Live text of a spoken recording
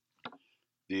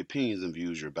The opinions and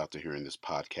views you're about to hear in this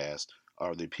podcast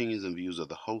are the opinions and views of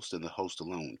the host and the host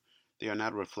alone. They are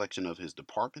not a reflection of his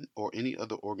department or any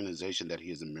other organization that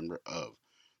he is a member of.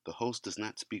 The host does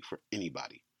not speak for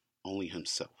anybody, only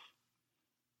himself.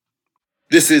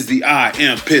 This is the I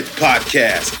Am Pit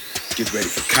Podcast. Get ready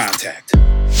for contact.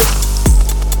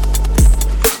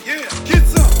 Yeah, get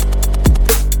some.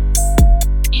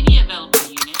 Any available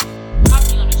unit.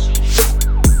 Copy on a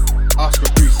shooting. Oscar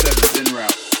 37 en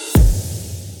route.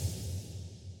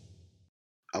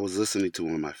 I was listening to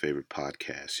one of my favorite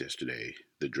podcasts yesterday,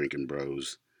 The Drinking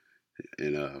Bros,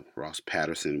 and Ross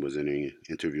Patterson was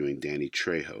interviewing Danny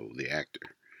Trejo, the actor.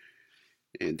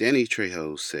 And Danny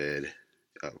Trejo said,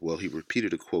 he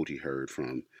repeated a quote he heard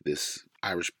from this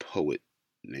Irish poet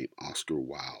named Oscar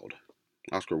Wilde.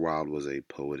 Oscar Wilde was a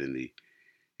poet in the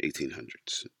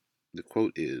 1800s. The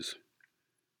quote is,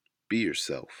 "Be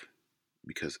yourself,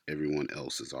 because everyone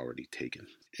else is already taken."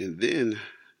 And then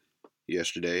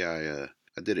yesterday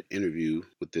I did an interview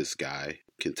with this guy,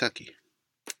 Kentucky,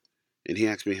 and he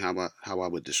asked me how I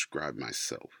would describe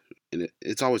myself. And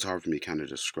it's always hard for me to kind of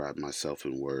describe myself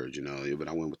in words, but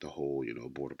I went with the whole,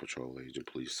 Border Patrol agent,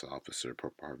 police officer,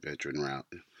 Park veteran route.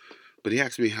 But he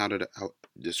asked me how to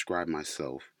describe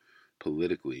myself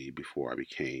politically before I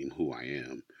became who I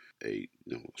am, a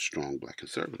strong black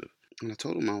conservative. And I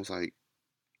told him, I was like,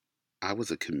 I was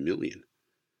a chameleon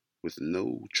with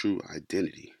no true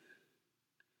identity.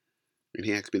 And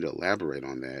he asked me to elaborate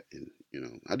on that. And,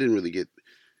 I didn't really get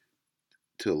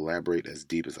to elaborate as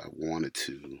deep as I wanted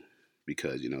to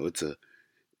because, it's a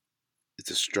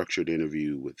structured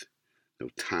interview with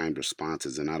timed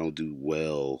responses. And I don't do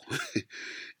well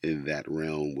in that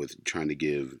realm with trying to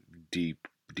give deep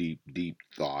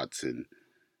thoughts and,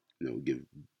 give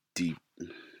deep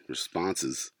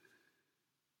responses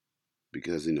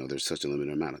because, there's such a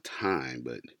limited amount of time.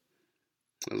 But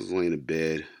I was laying in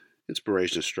bed,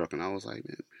 inspiration struck, and I was like,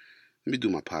 man, let me do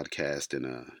my podcast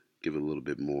and give it a little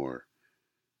bit more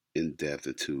in depth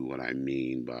into what I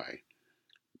mean by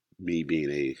me being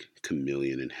a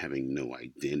chameleon and having no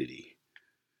identity.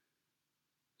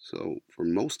 So for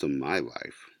most of my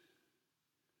life,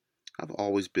 I've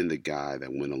always been the guy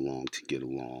that went along to get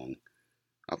along.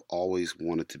 I've always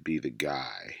wanted to be the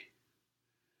guy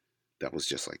that was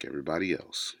just like everybody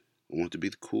else. I wanted to be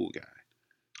the cool guy.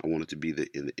 I wanted to be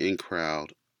in the in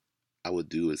crowd. I would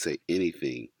do and say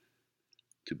anything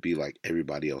to be like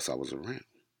everybody else I was around.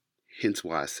 Hence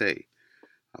why I say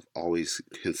I've always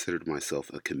considered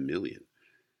myself a chameleon.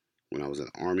 When I was in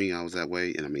the Army, I was that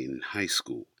way, and in high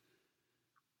school.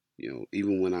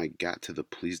 Even when I got to the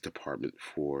police department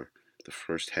for the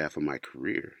first half of my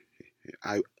career,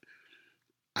 I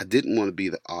didn't want to be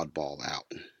the oddball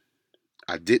out.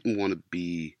 I didn't want to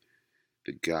be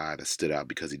the guy that stood out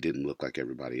because he didn't look like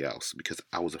everybody else, because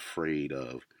I was afraid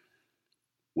of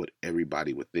what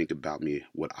everybody would think about me,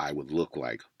 what I would look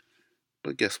like.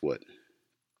 But guess what?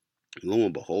 Lo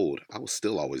and behold, I was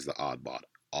still always the oddball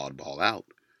out,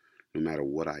 no matter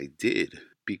what I did,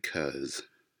 because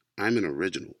I'm an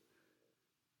original.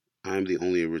 I'm the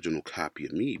only original copy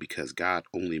of me because God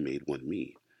only made one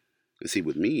me. And see,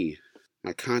 with me,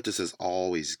 my conscience has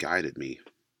always guided me.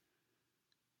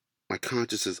 My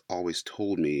conscience has always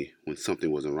told me when something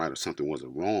wasn't right or something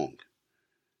wasn't wrong.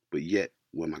 But yet,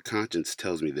 when my conscience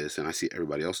tells me this and I see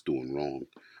everybody else doing wrong,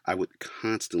 I would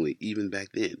constantly, even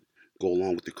back then, go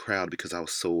along with the crowd because I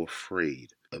was so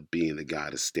afraid of being the guy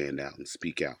to stand out and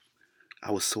speak out.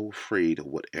 I was so afraid of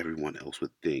what everyone else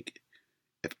would think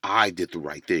if I did the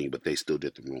right thing, but they still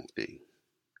did the wrong thing.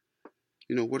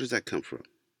 Where does that come from?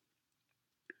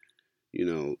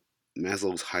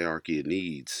 Maslow's hierarchy of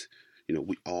needs.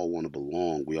 We all want to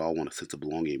belong. We all want a sense of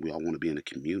belonging. We all want to be in a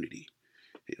community.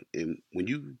 And when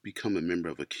you become a member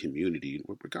of a community,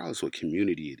 regardless of what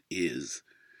community it is,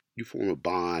 you form a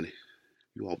bond.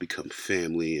 You all become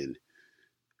family, and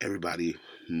everybody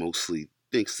mostly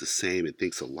thinks the same and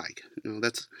thinks alike.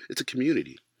 It's a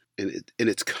community, and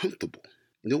it's comfortable.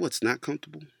 You know what's not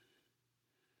comfortable?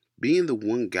 Being the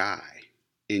one guy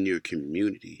in your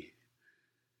community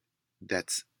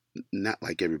that's not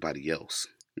like everybody else.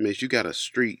 If you got a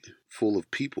street full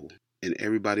of people and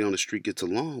everybody on the street gets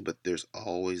along, but there's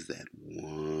always that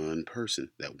one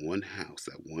person, that one house,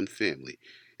 that one family,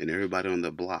 and everybody on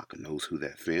the block knows who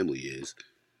that family is.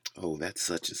 Oh, that's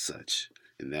such and such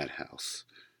in that house.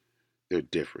 They're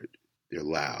different. They're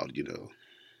loud,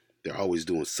 They're always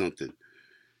doing something.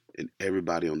 And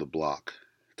everybody on the block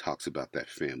talks about that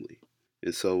family.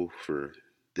 And so for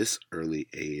this early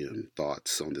AM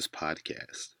thoughts on this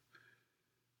podcast,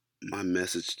 my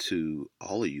message to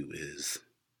all of you is,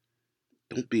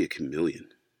 don't be a chameleon.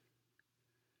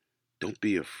 Don't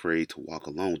be afraid to walk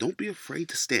alone. Don't be afraid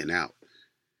to stand out.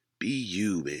 Be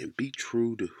you, man. Be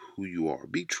true to who you are.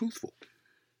 Be truthful.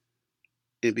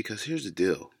 And because here's the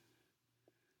deal,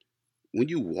 when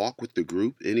you walk with the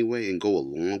group anyway and go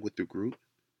along with the group,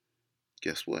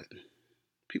 guess what?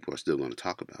 People are still going to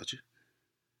talk about you.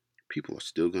 People are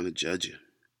still going to judge you.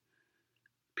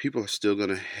 People are still going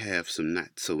to have some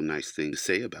not so nice things to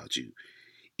say about you,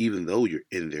 even though you're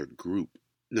in their group,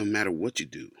 no matter what you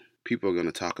do. People are going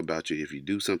to talk about you if you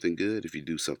do something good, if you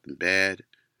do something bad.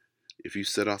 If you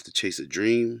set off to chase a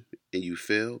dream and you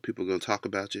fail, people are going to talk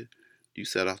about you. You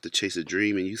set off to chase a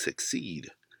dream and you succeed,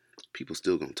 people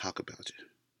still going to talk about you.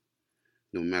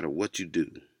 No matter what you do,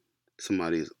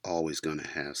 somebody is always going to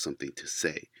have something to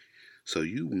say. So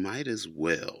you might as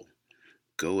well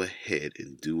go ahead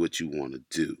and do what you want to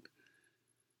do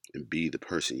and be the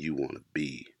person you want to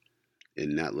be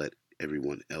and not let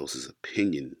everyone else's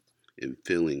opinion and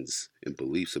feelings and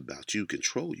beliefs about you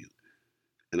control you.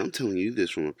 And I'm telling you this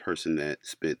from a person that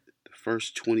spent the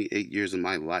first 28 years of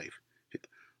my life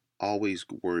always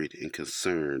worried and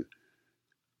concerned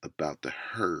about the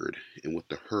herd and what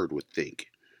the herd would think.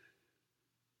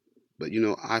 But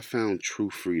I found true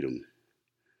freedom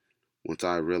once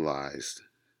I realized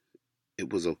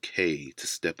it was okay to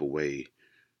step away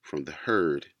from the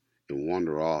herd and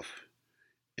wander off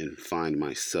and find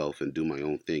myself and do my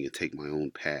own thing and take my own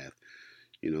path.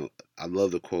 I love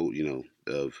the quote,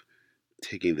 of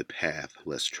taking the path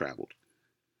less traveled.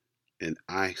 And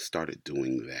I started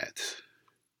doing that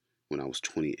when I was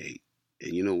 28.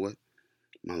 And you know what?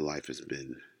 My life has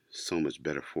been so much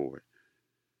better for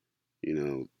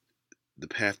it. The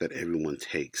path that everyone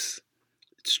takes,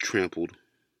 it's trampled.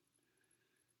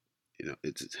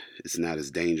 It's not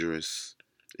as dangerous.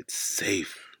 It's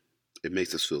safe. It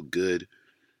makes us feel good.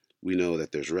 We know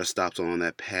that there's rest stops on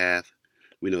that path.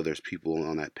 We know there's people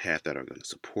on that path that are going to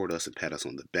support us and pat us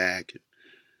on the back.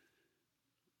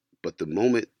 But the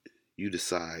moment you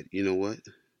decide, you know what?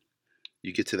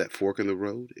 You get to that fork in the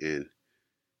road and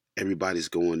everybody's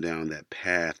going down that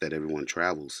path that everyone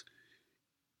travels.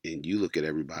 And you look at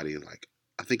everybody and like,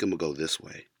 I think I'm going to go this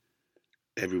way.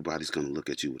 Everybody's going to look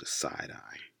at you with a side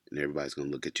eye. And everybody's going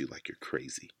to look at you like you're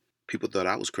crazy. People thought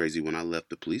I was crazy when I left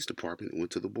the police department and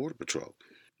went to the Border Patrol.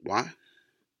 Why?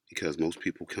 Because most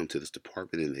people come to this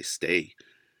department and they stay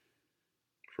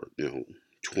for,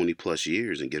 20 plus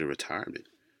years and get a retirement.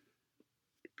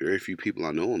 Very few people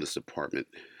I know in this department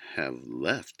have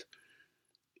left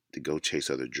to go chase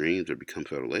other dreams or become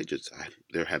federal agents.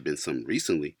 There have been some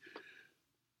recently,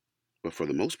 but for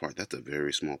the most part, that's a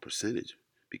very small percentage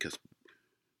because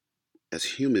as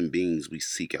human beings, we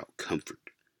seek out comfort.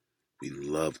 We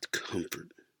loved comfort.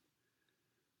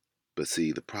 But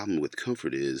see, the problem with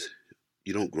comfort is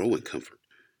you don't grow in comfort.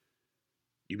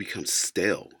 You become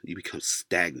stale. You become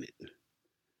stagnant.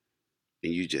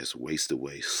 And you just waste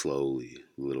away slowly,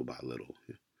 little by little.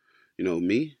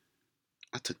 Me,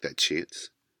 I took that chance.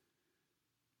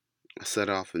 I set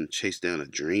off and chased down a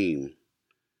dream,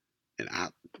 and I,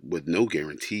 with no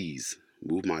guarantees,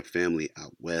 moved my family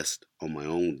out west on my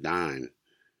own dime,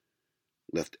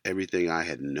 left everything I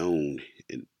had known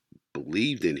and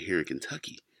believed in here in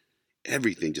Kentucky.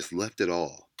 Everything, just left it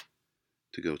all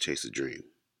to go chase a dream.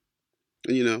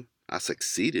 And I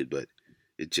succeeded, but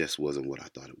it just wasn't what I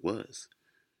thought it was.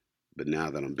 But now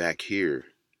that I'm back here,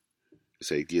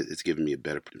 it's given me a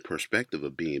better perspective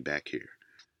of being back here.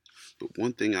 But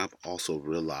one thing I've also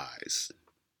realized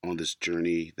on this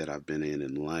journey that I've been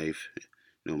in life,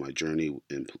 my journey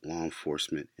in law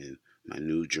enforcement and my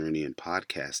new journey in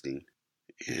podcasting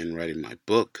and writing my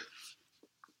book,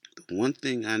 the one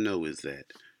thing I know is that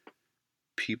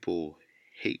people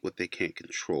hate what they can't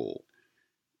control.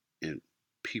 And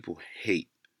people hate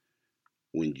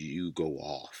when you go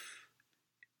off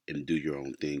and do your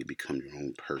own thing and become your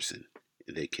own person.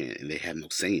 And they have no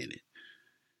say in it.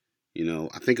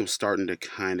 I think I'm starting to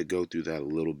kind of go through that a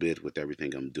little bit with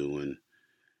everything I'm doing,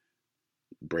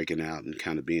 breaking out and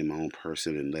kind of being my own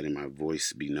person and letting my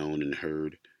voice be known and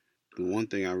heard. The one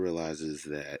thing I realize is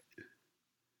that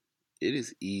it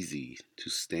is easy to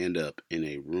stand up in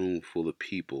a room full of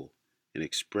people and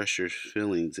express your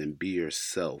feelings and be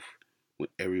yourself when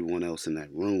everyone else in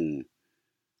that room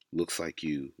looks like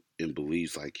you and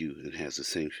believes like you and has the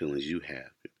same feelings you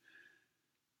have.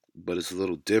 But it's a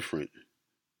little different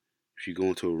if you go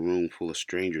into a room full of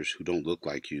strangers who don't look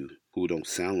like you, who don't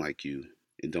sound like you,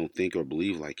 and don't think or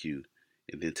believe like you,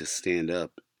 and then to stand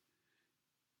up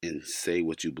and say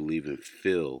what you believe and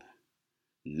feel,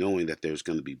 knowing that there's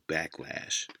going to be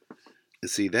backlash.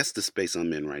 And see, that's the space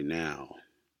I'm in right now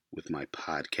with my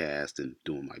podcast and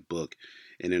doing my book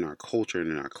and in our culture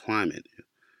and in our climate.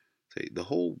 say the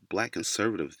whole black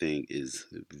conservative thing is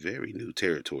very new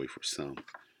territory for some.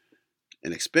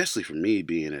 And especially for me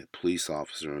being a police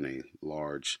officer in a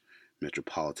large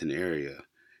metropolitan area,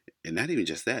 and not even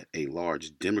just that, a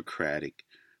large Democratic,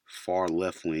 far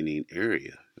left leaning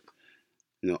area.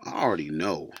 I already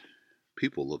know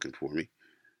people looking for me.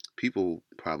 People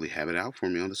probably have it out for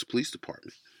me on this police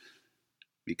department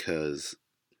because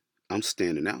I'm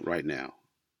standing out right now.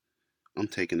 I'm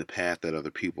taking the path that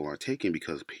other people are taking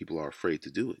because people are afraid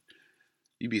to do it.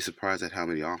 You'd be surprised at how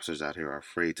many officers out here are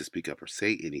afraid to speak up or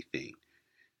say anything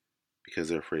because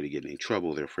they're afraid of getting in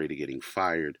trouble, they're afraid of getting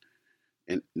fired.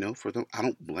 And no, for them, I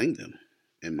don't blame them.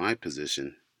 In my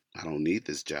position, I don't need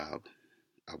this job.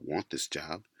 I want this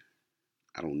job.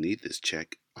 I don't need this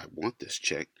check. I want this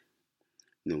check.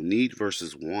 Need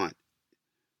versus want,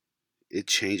 it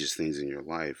changes things in your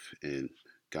life. And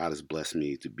God has blessed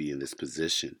me to be in this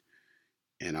position.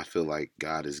 And I feel like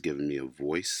God has given me a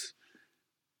voice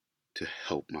to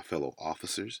help my fellow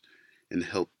officers and to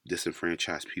help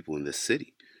disenfranchised people in this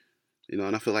city.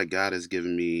 And I feel like God has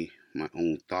given me my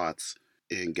own thoughts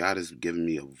and God has given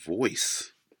me a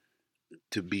voice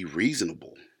to be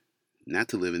reasonable, not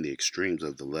to live in the extremes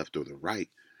of the left or the right.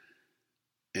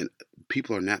 And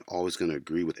people are not always going to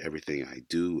agree with everything I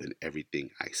do and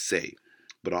everything I say.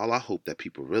 But all I hope that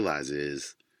people realize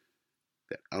is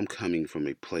that I'm coming from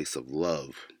a place of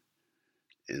love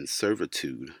and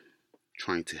servitude,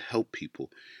 trying to help people,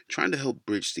 trying to help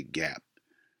bridge the gap,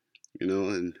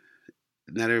 and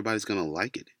not everybody's going to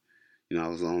like it. I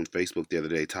was on Facebook the other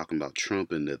day talking about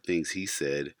Trump and the things he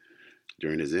said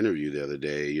during his interview the other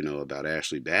day, about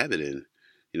Ashley Babbitt. And,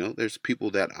 there's people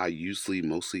that I usually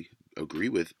mostly agree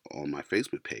with on my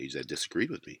Facebook page that disagreed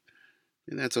with me.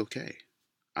 And that's okay.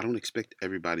 I don't expect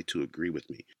everybody to agree with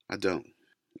me. I don't.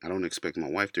 I don't expect my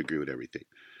wife to agree with everything.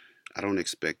 I don't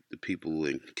expect the people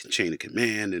in chain of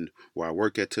command and where I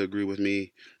work at to agree with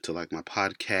me, to like my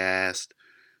podcast.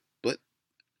 But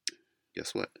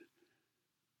guess what?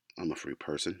 I'm a free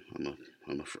person.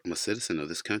 I'm a citizen of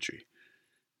this country.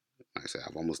 Like I said,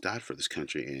 I've almost died for this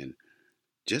country. And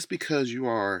just because you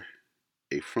are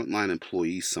a frontline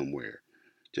employee somewhere,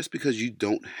 just because you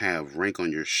don't have rank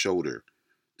on your shoulder,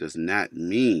 does not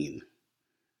mean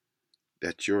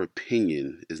that your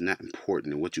opinion is not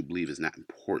important and what you believe is not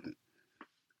important.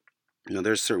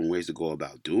 There's certain ways to go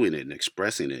about doing it and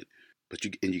expressing it, but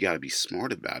you got to be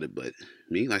smart about it. But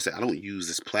me, like I said, I don't use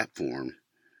this platform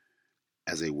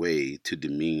as a way to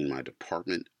demean my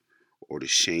department or to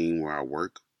shame where I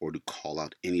work or to call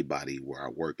out anybody where I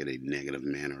work in a negative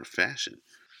manner or fashion.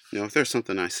 If there's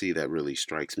something I see that really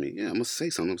strikes me, I'm going to say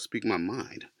something, I'm going to speak my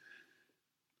mind.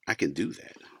 I can do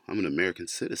that. I'm an American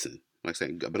citizen, like I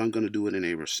say, but I'm going to do it in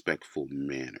a respectful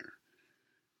manner.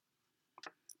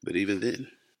 But even then,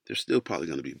 there's still probably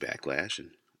going to be backlash,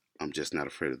 and I'm just not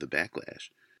afraid of the backlash.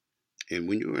 And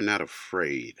when you are not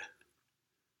afraid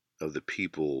of the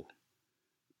people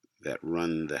that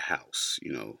run the house,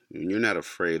 when you're not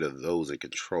afraid of those in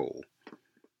control,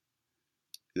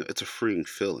 it's a freeing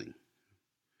feeling.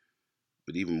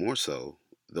 But even more so,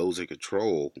 those in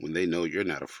control, when they know you're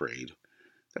not afraid,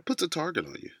 that puts a target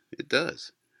on you. It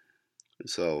does. And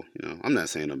so, I'm not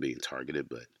saying I'm being targeted,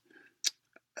 but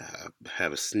I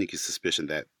have a sneaky suspicion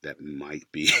that that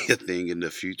might be a thing in the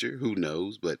future. Who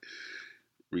knows? But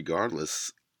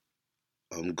regardless,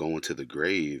 I'm going to the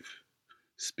grave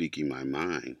speaking my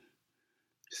mind,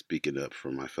 speaking up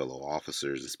for my fellow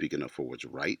officers and speaking up for what's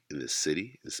right in this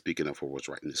city and speaking up for what's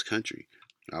right in this country.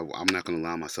 I'm not going to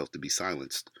allow myself to be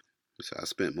silenced. So I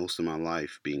spent most of my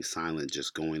life being silent,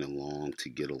 just going along to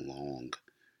get along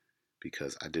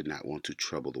because I did not want to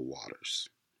trouble the waters.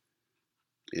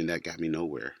 And that got me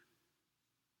nowhere.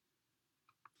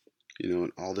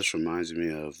 And all this reminds me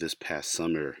of this past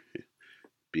summer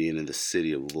being in the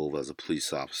city of Louisville as a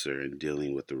police officer and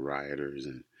dealing with the rioters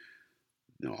and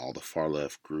all the far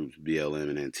left groups, BLM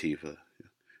and Antifa.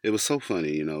 It was so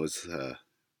funny,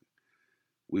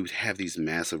 we would have these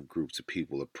massive groups of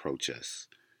people approach us,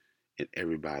 and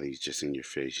everybody's just in your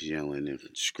face, yelling and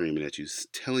screaming at you,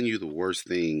 telling you the worst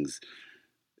things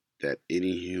that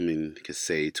any human could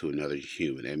say to another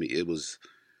human. I mean,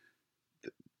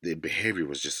 the behavior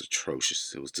was just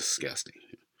atrocious. It was disgusting.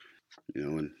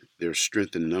 And there was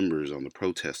strength in numbers on the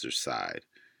protesters' side.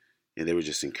 And they were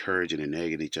just encouraging and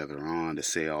egging each other on to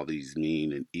say all these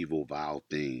mean and evil, vile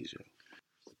things.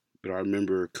 But I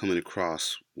remember coming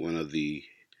across one of the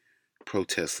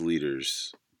protest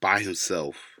leaders by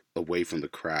himself away from the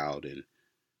crowd. And,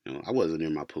 I wasn't near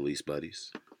my police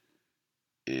buddies.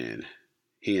 And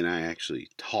he and I actually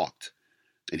talked.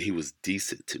 And he was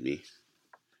decent to me.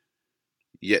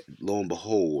 Yet, lo and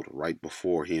behold, right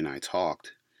before he and I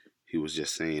talked, he was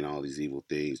just saying all these evil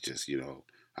things, just,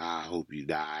 I hope you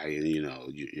die, and,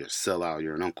 you're a sellout,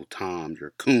 you're an Uncle Tom, you're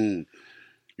a coon,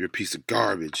 you're a piece of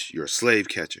garbage, you're a slave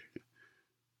catcher.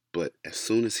 But as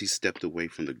soon as he stepped away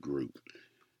from the group,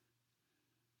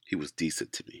 he was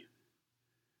decent to me.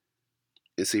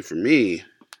 And see, for me,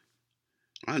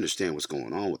 I understand what's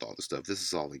going on with all this stuff. This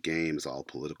is all a game, it's all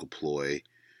political ploy.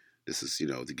 This is,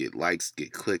 to get likes,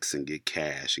 get clicks, and get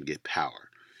cash, and get power,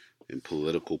 and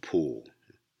political pull.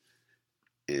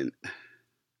 And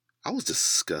I was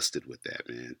disgusted with that,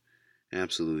 man.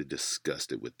 Absolutely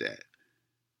disgusted with that.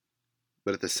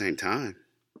 But at the same time,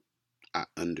 I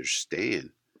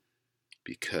understand,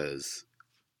 because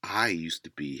I used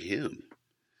to be him.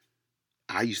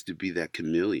 I used to be that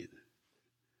chameleon.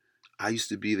 I used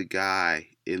to be the guy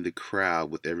in the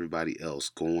crowd with everybody else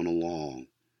going along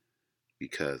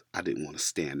because I didn't want to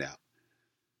stand out.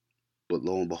 But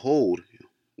lo and behold,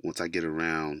 once I get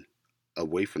around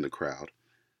away from the crowd,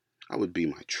 I would be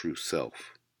my true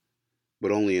self,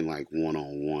 but only in like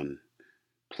one-on-one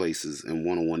places and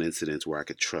one-on-one incidents where I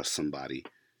could trust somebody.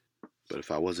 But if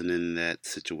I wasn't in that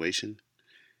situation,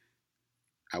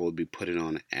 I would be putting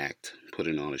on an act,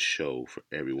 putting on a show for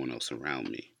everyone else around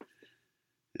me.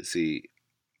 And see,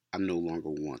 I no longer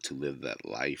want to live that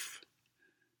life.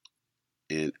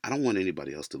 And I don't want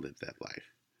anybody else to live that life.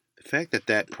 The fact that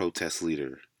that protest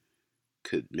leader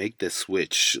could make the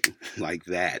switch like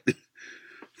that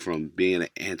from being an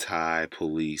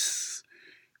anti-police,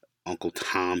 Uncle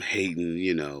Tom hating,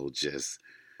 just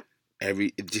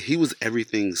he was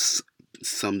everything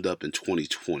summed up in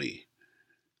 2020.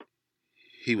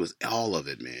 He was all of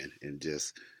it, man. And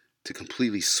just to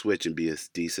completely switch and be a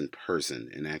decent person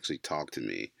and actually talk to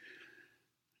me,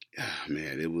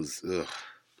 man, it was, ugh.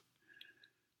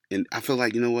 And I feel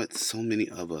like, you know what? So many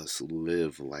of us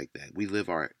live like that. We live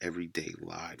our everyday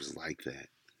lives like that.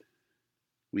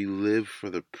 We live for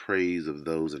the praise of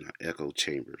those in our echo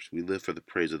chambers. We live for the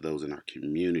praise of those in our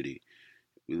community.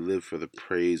 We live for the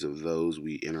praise of those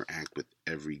we interact with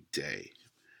every day.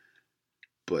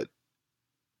 But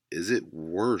is it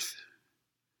worth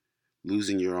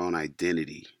losing your own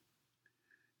identity,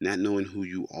 not knowing who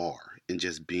you are, and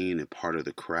just being a part of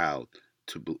the crowd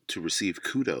to receive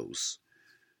kudos?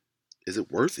 Is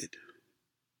it worth it?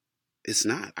 It's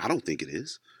not. I don't think it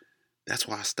is. That's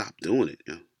why I stopped doing it.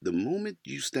 The moment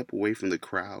you step away from the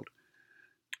crowd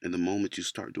and the moment you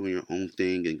start doing your own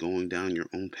thing and going down your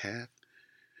own path,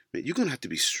 man, you're going to have to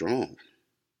be strong,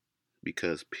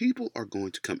 because people are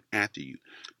going to come after you.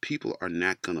 People are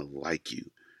not going to like you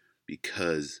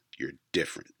because you're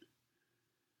different,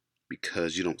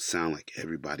 because you don't sound like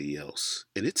everybody else.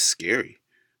 And it's scary.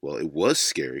 Well, it was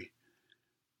scary.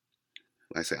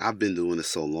 Like I said, I've been doing this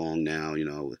so long now,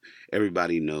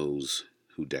 everybody knows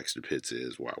who Dexter Pitts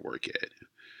is, where I work at.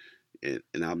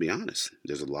 And I'll be honest,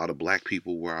 there's a lot of black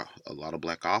people, a lot of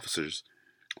black officers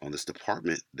on this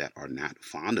department that are not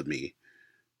fond of me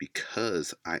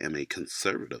because I am a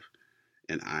conservative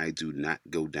and I do not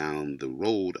go down the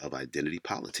road of identity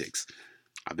politics.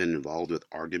 I've been involved with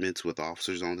arguments with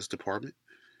officers on this department,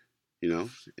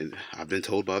 and I've been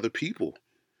told by other people,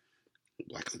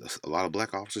 like, a lot of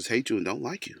black officers hate you and don't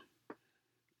like you.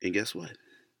 And guess what?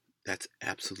 That's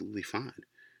absolutely fine.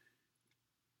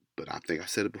 But I think I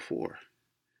said it before.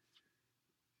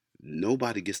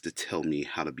 Nobody gets to tell me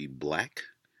how to be black.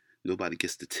 Nobody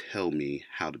gets to tell me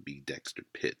how to be Dexter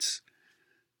Pitts.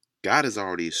 God has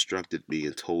already instructed me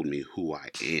and told me who I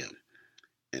am.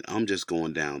 And I'm just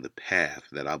going down the path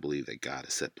that I believe that God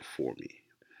has set before me.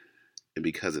 And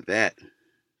because of that,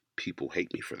 people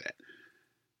hate me for that.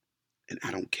 And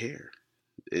I don't care.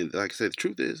 And like I said, the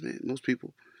truth is, man, most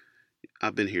people,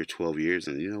 I've been here 12 years,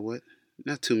 and you know what?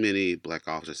 Not too many black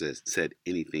officers have said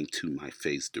anything to my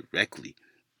face directly.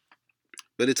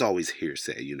 But it's always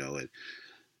hearsay,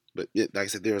 But like I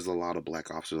said, there's a lot of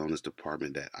black officers on this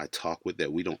department that I talk with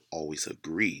that we don't always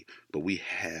agree, but we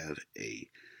have a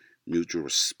mutual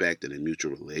respect and a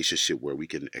mutual relationship where we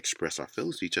can express our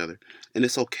feelings to each other, and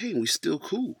it's okay, and we're still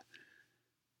cool.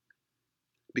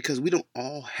 Because we don't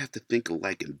all have to think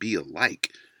alike and be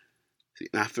alike. See,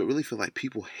 and really feel like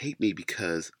people hate me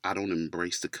because I don't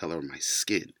embrace the color of my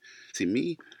skin. See,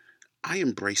 me, I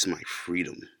embrace my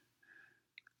freedom.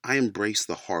 I embrace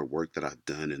the hard work that I've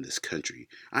done in this country.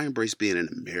 I embrace being an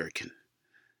American.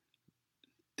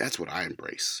 That's what I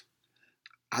embrace.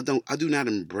 I do not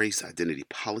embrace identity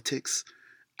politics.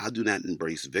 I do not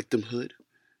embrace victimhood.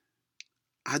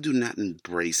 I do not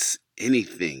embrace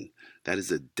anything that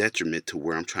is a detriment to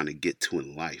where I'm trying to get to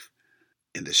in life.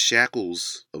 And the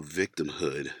shackles of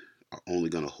victimhood are only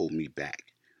going to hold me back.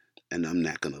 And I'm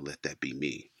not going to let that be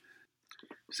me.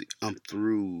 See, I'm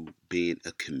through being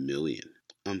a chameleon.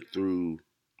 I'm through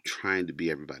trying to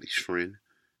be everybody's friend.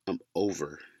 I'm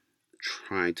over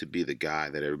trying to be the guy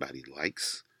that everybody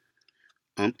likes.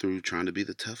 I'm through trying to be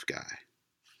the tough guy.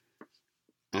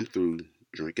 I'm through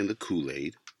drinking the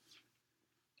Kool-Aid.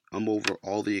 I'm over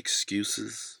all the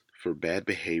excuses for bad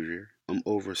behavior. I'm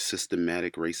over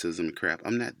systematic racism and crap.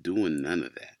 I'm not doing none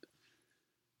of that.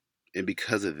 And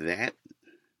because of that,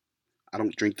 I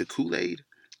don't drink the Kool-Aid.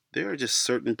 There are just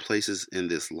certain places in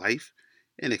this life,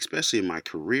 and especially in my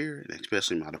career, and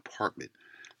especially in my department,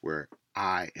 where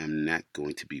I am not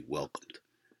going to be welcomed.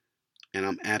 And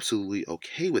I'm absolutely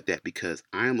okay with that because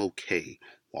I'm okay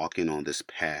walking on this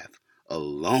path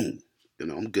alone.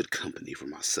 I'm good company for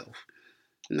myself.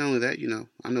 Not only that,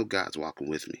 I know God's walking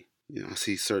with me. I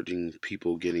see certain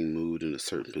people getting moved into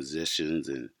certain positions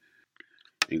and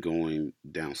going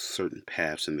down certain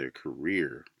paths in their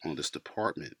career on this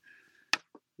department,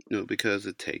 because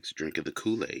it takes drinking the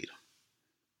Kool-Aid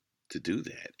to do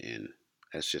that. And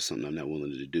that's just something I'm not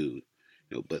willing to do.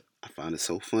 But I find it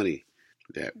so funny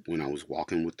that when I was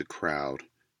walking with the crowd,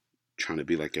 trying to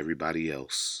be like everybody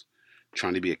else,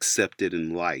 trying to be accepted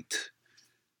and liked,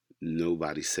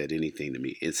 nobody said anything to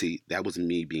me. And see, that was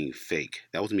me being fake.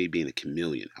 That was me being a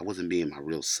chameleon. I wasn't being my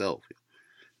real self.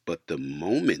 But the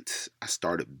moment I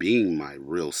started being my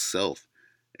real self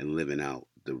and living out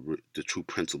the true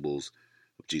principles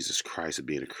of Jesus Christ, of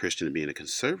being a Christian and being a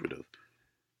conservative,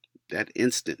 that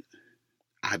instant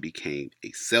I became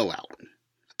a sellout.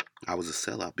 I was a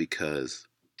sellout because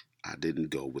I didn't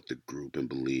go with the group and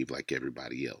believe like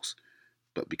everybody else.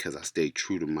 But because I stayed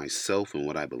true to myself and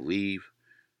what I believe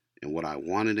and what I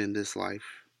wanted in this life,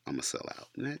 I'm a sellout.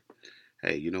 And that,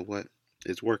 hey, you know what?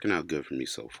 It's working out good for me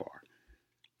so far.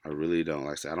 I really don't.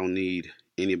 Like I said, I don't need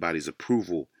anybody's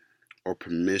approval or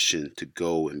permission to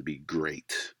go and be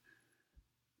great.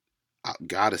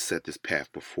 God has set this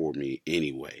path before me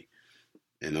anyway.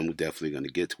 And I'm definitely going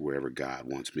to get to wherever God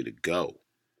wants me to go.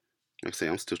 Like I say,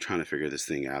 I'm still trying to figure this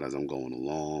thing out as I'm going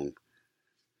along.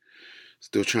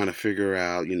 Still trying to figure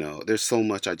out, there's so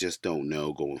much I just don't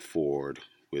know going forward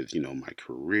with, my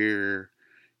career,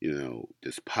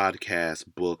 this podcast,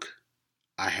 book.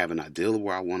 I have an idea of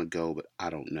where I want to go, but I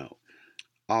don't know.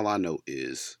 All I know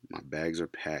is my bags are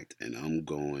packed and I'm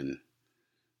going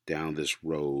down this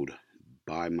road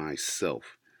by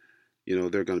myself. There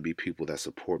are going to be people that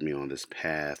support me on this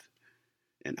path,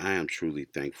 and I am truly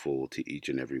thankful to each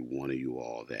and every one of you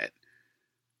all that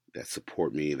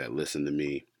support me, that listen to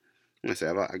me. Like I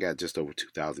said, I got just over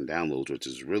 2,000 downloads, which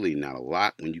is really not a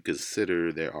lot when you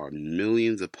consider there are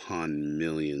millions upon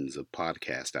millions of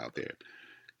podcasts out there.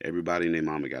 Everybody and their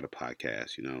mama got a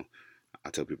podcast, I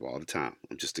tell people all the time,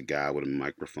 I'm just a guy with a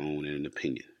microphone and an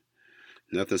opinion.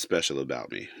 Nothing special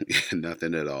about me.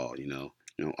 Nothing at all,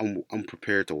 I'm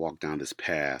prepared to walk down this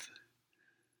path,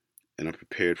 and I'm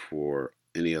prepared for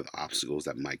any of the obstacles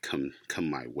that might come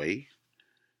my way.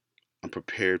 I'm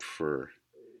prepared for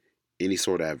any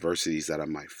sort of adversities that I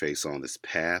might face on this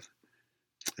path,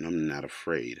 and I'm not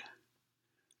afraid.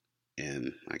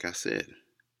 And like I said,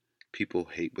 people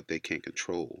hate what they can't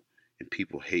control, and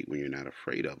people hate when you're not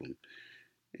afraid of them.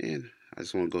 And I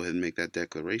just want to go ahead and make that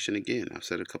declaration again. I've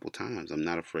said it a couple times. I'm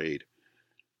not afraid.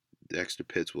 Dexter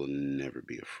Pitts will never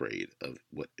be afraid of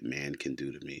what man can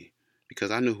do to me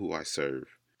because I know who I serve.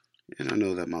 And I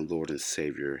know that my Lord and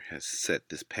Savior has set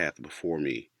this path before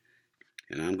me.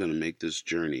 And I'm going to make this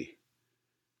journey.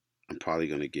 I'm probably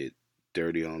going to get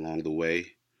dirty along the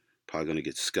way. Probably going to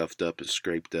get scuffed up and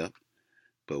scraped up.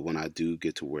 But when I do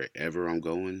get to wherever I'm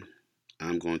going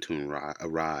to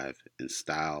arrive in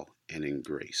style and in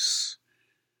grace.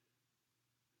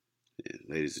 And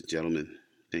ladies and gentlemen,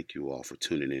 thank you all for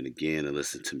tuning in again and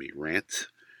listening to me rant.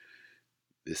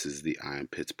 This is the Iron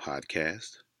Pits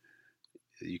Podcast.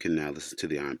 You can now listen to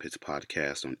the Iron Pits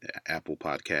Podcast on Apple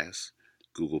Podcasts,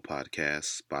 Google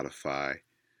Podcasts, Spotify,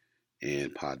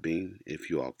 and Podbean. If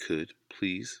you all could,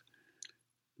 please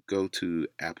go to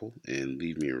Apple and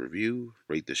leave me a review,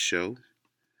 rate the show.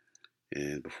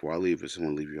 And before I leave, I just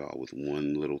want to leave you all with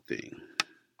one little thing.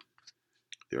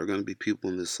 There are going to be people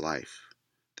in this life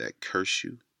that curse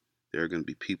you. There are going to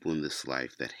be people in this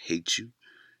life that hate you,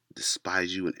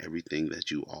 despise you and everything that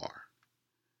you are.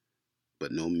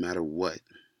 But no matter what,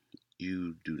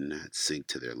 you do not sink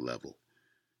to their level.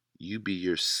 You be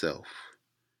yourself.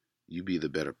 You be the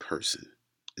better person.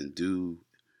 And do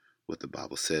what the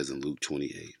Bible says in Luke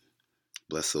 28.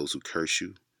 Bless those who curse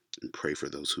you and pray for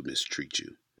those who mistreat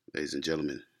you. Ladies and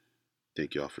gentlemen,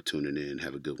 thank you all for tuning in.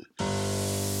 Have a good one.